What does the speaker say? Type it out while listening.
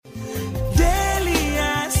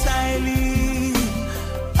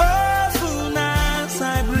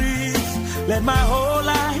Let my whole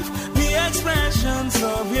life be expressions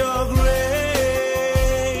of your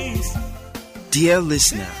grace. Dear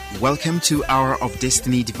listener, welcome to Hour of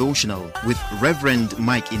Destiny Devotional with Reverend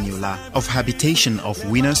Mike Eniola of Habitation of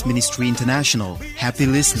Winners Ministry International. Happy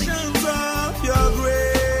listening.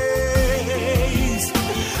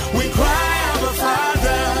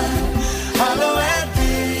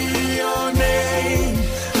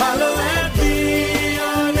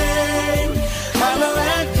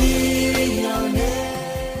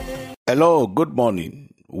 Hello, good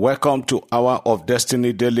morning. Welcome to Hour of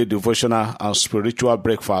Destiny Daily Devotional and Spiritual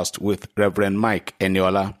Breakfast with Reverend Mike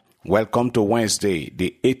Eniola. Welcome to Wednesday,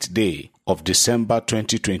 the 8th day of December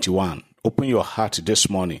 2021. Open your heart this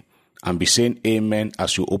morning and be saying amen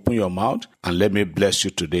as you open your mouth, and let me bless you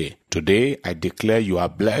today. Today, I declare you are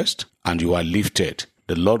blessed and you are lifted.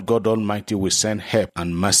 The Lord God Almighty will send help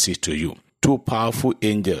and mercy to you. Two powerful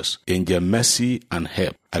angels, Angel Mercy and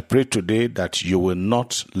Help. I pray today that you will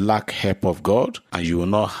not lack help of God and you will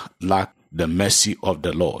not lack the mercy of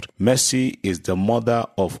the Lord. Mercy is the mother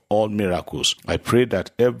of all miracles. I pray that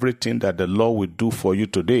everything that the Lord will do for you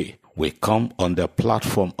today will come on the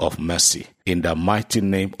platform of mercy in the mighty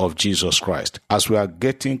name of Jesus Christ. As we are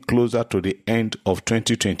getting closer to the end of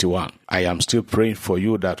 2021, I am still praying for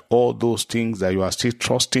you that all those things that you are still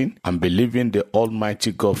trusting and believing the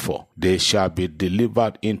Almighty God for, they shall be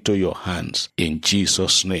delivered into your hands in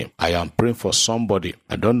Jesus' name. I am praying for somebody.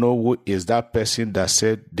 I don't know who is that person that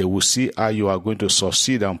said they will see how you are going to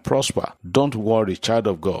succeed and prosper. Don't worry, child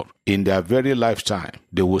of God. In their very lifetime,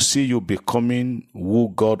 they will see you becoming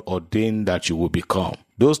who God ordained that you will become.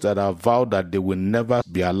 Those that have vowed that they will never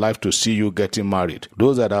be alive to see you getting married.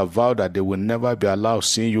 Those that have vowed that they will never be allowed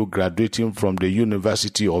seeing you graduating from the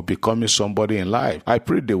university or becoming somebody in life. I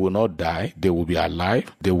pray they will not die. They will be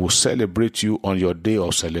alive. They will celebrate you on your day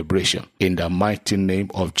of celebration. In the mighty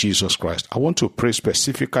name of Jesus Christ. I want to pray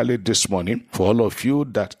specifically this morning for all of you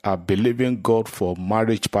that are believing God for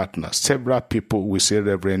marriage partners. Several people will say,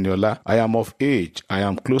 Reverend Eniola, I am of age. I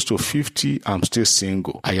am close to 50. I'm still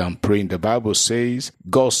single. I am praying. The Bible says,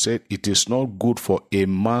 God said it is not good for a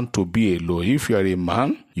man to be alone. If you are a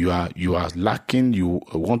man, you are lacking, you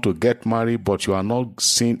want to get married, but you are not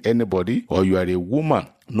seeing anybody, or you are a woman.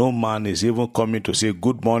 No man is even coming to say,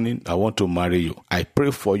 good morning, I want to marry you. I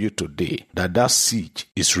pray for you today that siege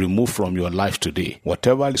is removed from your life today.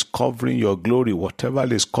 Whatever is covering your glory, whatever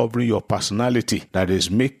is covering your personality, that is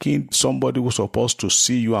making somebody who's supposed to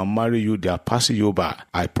see you and marry you, they are passing you by.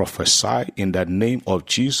 I prophesy in the name of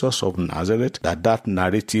Jesus of Nazareth that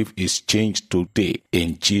narrative is changed today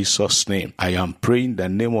in Jesus' name. I am praying the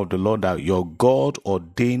name of the Lord that your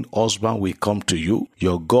God-ordained husband will come to you.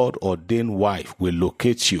 Your God-ordained wife will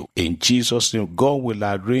locate you. In Jesus' name, God will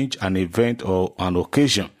arrange an event or an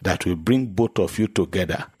occasion that will bring both of you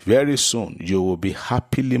together. Very soon, you will be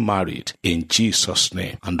happily married in Jesus'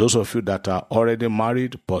 name. And those of you that are already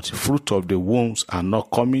married, but fruit of the wombs are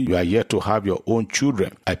not coming, you are yet to have your own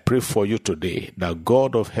children. I pray for you today that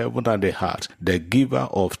God of heaven and the earth, the giver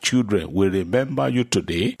of children, will remember you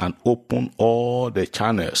today and open all the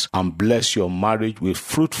channels and bless your marriage with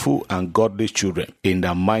fruitful and godly children in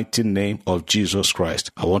the mighty name of Jesus Christ.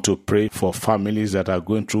 I want to pray for families that are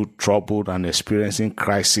going through trouble and experiencing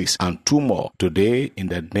crisis and turmoil today in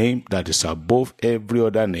the name that is above every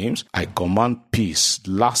other names. I command peace,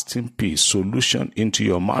 lasting peace, solution into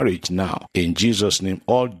your marriage now. In Jesus' name,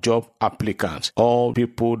 all job applicants, all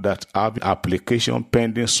people that have application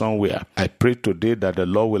pending somewhere, I pray today that the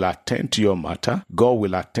Lord will attend to your matter, God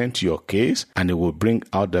will attend to your case, and He will bring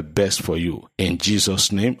out the best for you. In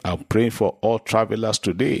Jesus' name, I'm praying for all travelers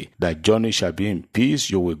today that journey shall be in peace,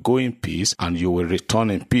 you will go in peace, and you will return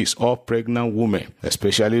in peace. All pregnant women,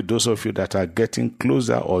 especially those of you that are getting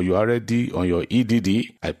closer or you're already on your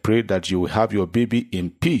EDD, I pray that you will have your baby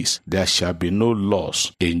in peace. There shall be no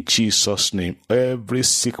loss. In Jesus' name, every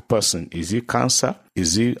sick person, is it cancer?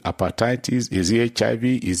 Is it hepatitis? Is it HIV?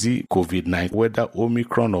 Is it COVID-19? Whether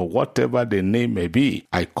Omicron or whatever the name may be,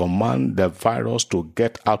 I command the virus to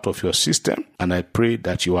get out of your system, and I pray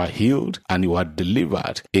that you are healed and you are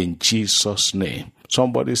delivered in Jesus' name.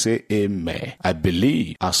 Somebody say amen. I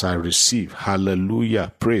believe as I receive.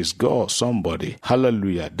 Hallelujah. Praise God. Somebody.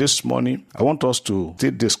 Hallelujah. This morning, I want us to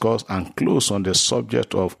still discuss and close on the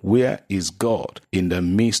subject of where is God in the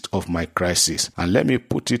midst of my crisis. And let me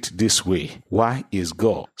put it this way. Why is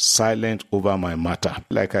God silent over my matter?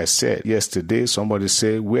 Like I said yesterday, somebody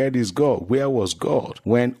said, where is God? Where was God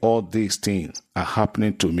when all these things are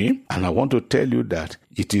happening to me? And I want to tell you that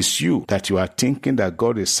It is you that you are thinking that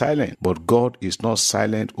God is silent, but God is not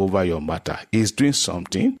silent over your matter. He's doing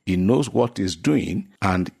something. He knows what he's doing,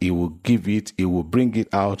 and he will bring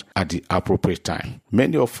it out at the appropriate time.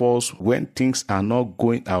 Many of us, when things are not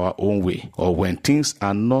going our own way, or when things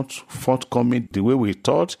are not forthcoming the way we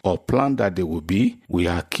thought or planned that they will be, we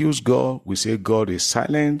accuse God. We say God is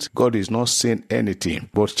silent. God is not saying anything.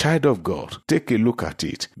 But child of God, take a look at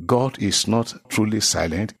it. God is not truly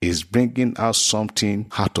silent. He's bringing out something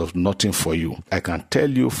out of nothing for you. I can tell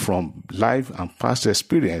you from life and past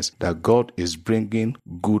experience that God is bringing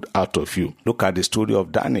good out of you. Look at the story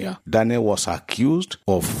of Daniel. Daniel was accused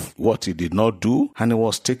of what he did not do, and he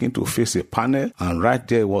was taken to face a panel, and right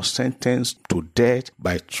there was sentenced to death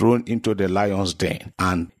by thrown into the lion's den.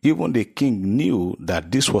 And even the king knew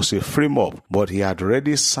that this was a frame-up, but he had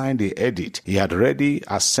already signed the edict. He had already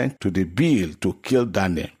assent to the bill to kill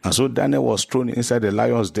Daniel. And so Daniel was thrown inside the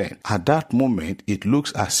lion's den. At that moment, it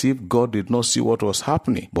looks as if God did not see what was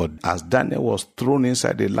happening. But as Daniel was thrown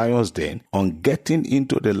inside the lion's den, on getting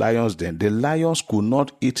into the lion's den, the lions could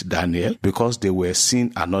not eat Daniel because they were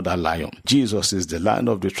seeing another lion. Jesus is the Lion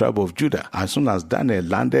of the tribe of Judah. As soon as Daniel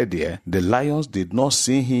landed there, the lions did not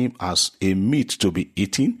see him as a meat to be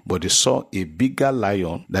eaten, but they saw a bigger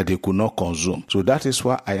lion that they could not consume. So that is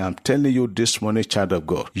why I am telling you this morning, child of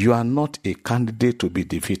God, you are not a candidate to be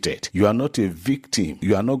defeated. You are not a victim.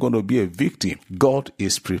 You are not going to be a victim. God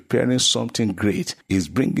is preparing something great. He's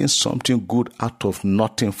bringing something good out of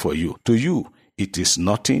nothing for you. To you, it is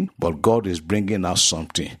nothing, but God is bringing out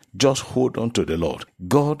something. Just hold on to the Lord.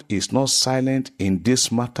 God is not silent in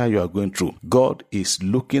this matter you are going through. God is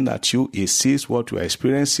looking at you. He sees what you are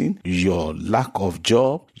experiencing, your lack of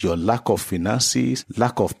job, your lack of finances,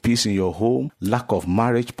 lack of peace in your home, lack of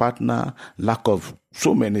marriage partner, lack of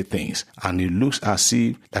so many things. And it looks as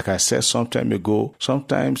if, like I said some time ago,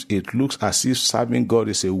 sometimes it looks as if serving God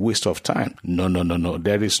is a waste of time. No.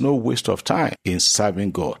 There is no waste of time in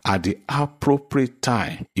serving God. At the appropriate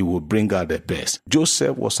time, He will bring out the best.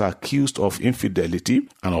 Joseph was accused of infidelity,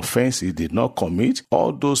 an offense he did not commit.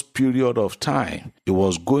 All those period of time, he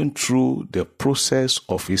was going through the process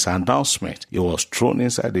of his announcement. He was thrown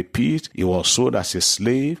inside the pit. He was sold as a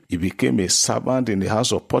slave. He became a servant in the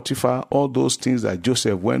house of Potiphar. All those things that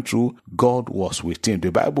Joseph went through, God was with him.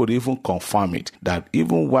 The Bible even confirmed it, that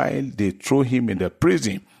even while they threw him in the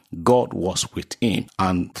prison, God was with him.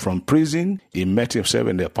 And from prison, he met himself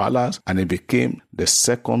in the palace, and he became the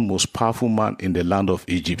second most powerful man in the land of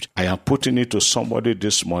Egypt. I am putting it to somebody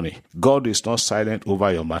this morning. God is not silent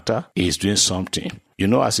over your matter. He is doing something. You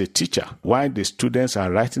know, as a teacher, while the students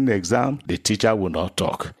are writing the exam, the teacher will not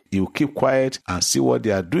talk. He will keep quiet and see what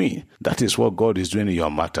they are doing. That is what God is doing in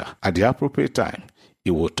your matter. At the appropriate time,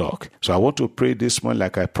 He will talk. So I want to pray this morning,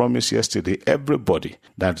 like I promised yesterday, everybody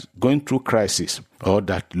that's going through crisis, or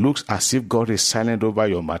that looks as if God is silent over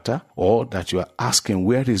your matter, or that you are asking,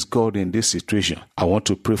 where is God in this situation? I want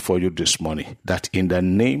to pray for you this morning, that in the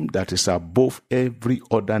name that is above every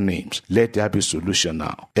other names, let there be solution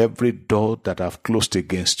now. Every door that have closed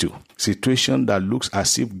against you, situation that looks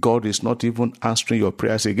as if God is not even answering your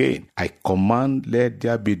prayers again, I command, let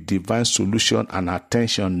there be divine solution and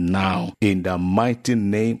attention now. In the mighty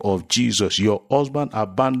name of Jesus. Your husband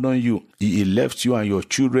abandoned you. He left you and your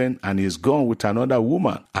children and is gone with another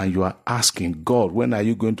woman. And you are asking, God, when are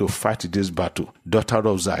you going to fight this battle? Daughter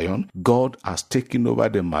of Zion, God has taken over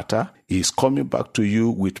the matter. He is coming back to you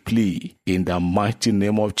with plea in the mighty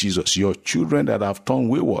name of Jesus. Your children that have turned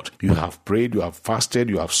wayward, you have prayed, you have fasted,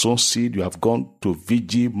 you have sown seed, you have gone to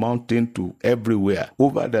VG mountain, to everywhere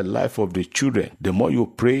over the life of the children. The more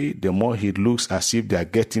you pray, the more it looks as if they are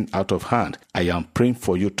getting out of hand. I am praying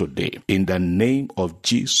for you today. In the name of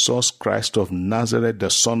Jesus Christ of Nazareth, the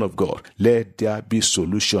Son of God, let there be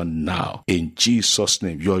solution now. In Jesus'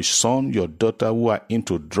 name, your son, your daughter who are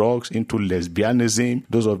into drugs, into lesbianism,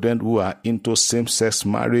 those of them who are into same-sex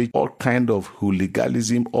marriage, all kind of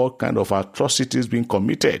hooliganism, all kind of atrocities being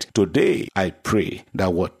committed. Today, I pray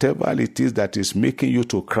that whatever it is that is making you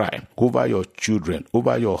to cry over your children,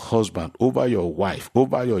 over your husband, over your wife,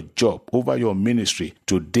 over your job, over your ministry,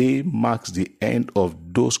 today marks the end of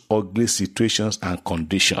those ugly situations and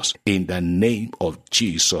conditions. In the name of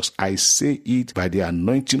Jesus, I say it by the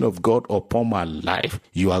anointing of God upon my life.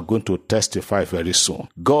 You are going to testify very soon.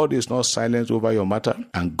 God is not silent over your matter,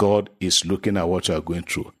 and God is looking at what you are going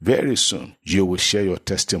through. Very soon, you will share your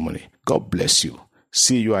testimony. God bless you.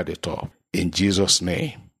 See you at the top. In Jesus'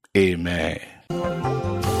 name, amen.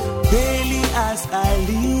 Daily as I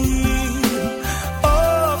live,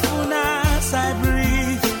 often as I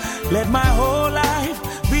breathe, let my whole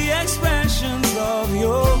life be expressions of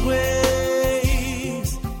your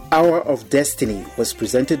grace. Hour of Destiny was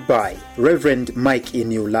presented by Reverend Mike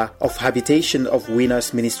Eniola of Habitation of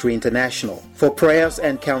Winners Ministry International. For prayers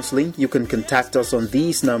and counseling, you can contact us on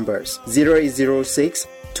these numbers: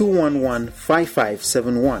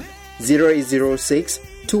 0806-211-5571,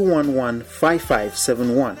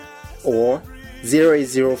 0806-211-5571, or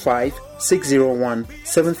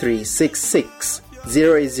 0805-601-7366.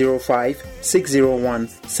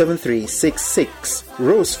 0805-601-7366.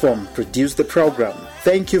 Rose Form produced the program.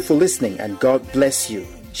 Thank you for listening and God bless you.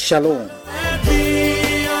 Shalom.